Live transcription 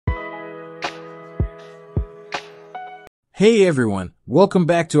Hey everyone, welcome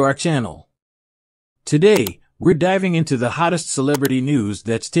back to our channel. Today, we're diving into the hottest celebrity news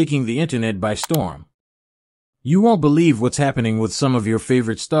that's taking the internet by storm. You won't believe what's happening with some of your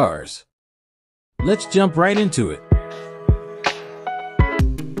favorite stars. Let's jump right into it.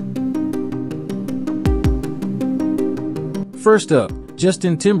 First up,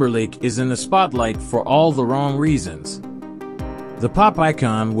 Justin Timberlake is in the spotlight for all the wrong reasons. The pop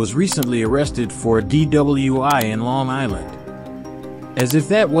icon was recently arrested for a DWI in Long Island. As if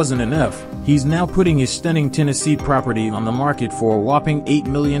that wasn't enough, he's now putting his stunning Tennessee property on the market for a whopping $8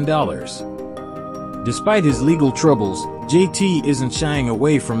 million. Despite his legal troubles, JT isn't shying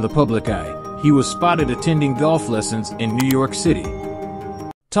away from the public eye. He was spotted attending golf lessons in New York City.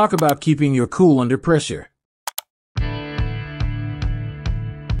 Talk about keeping your cool under pressure.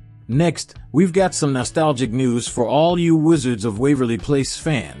 Next, we've got some nostalgic news for all you Wizards of Waverly Place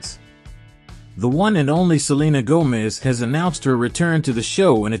fans. The one and only Selena Gomez has announced her return to the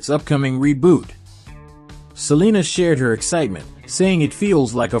show and its upcoming reboot. Selena shared her excitement, saying it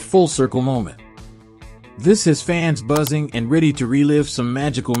feels like a full-circle moment. This has fans buzzing and ready to relive some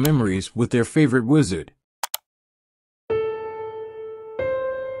magical memories with their favorite wizard.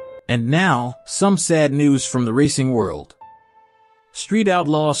 And now, some sad news from the racing world. Street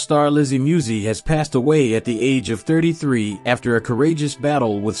Outlaws star Lizzy Musi has passed away at the age of 33 after a courageous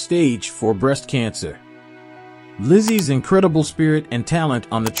battle with stage 4 breast cancer. Lizzy's incredible spirit and talent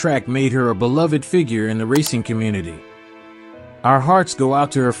on the track made her a beloved figure in the racing community. Our hearts go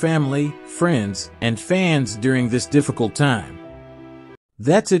out to her family, friends, and fans during this difficult time.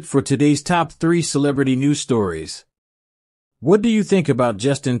 That's it for today's top 3 celebrity news stories. What do you think about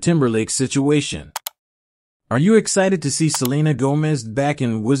Justin Timberlake's situation? Are you excited to see Selena Gomez back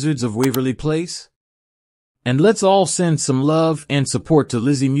in Wizards of Waverly Place? And let's all send some love and support to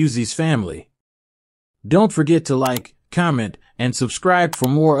Lizzy Musi's family. Don't forget to like, comment, and subscribe for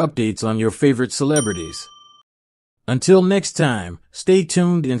more updates on your favorite celebrities. Until next time, stay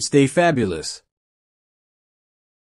tuned and stay fabulous.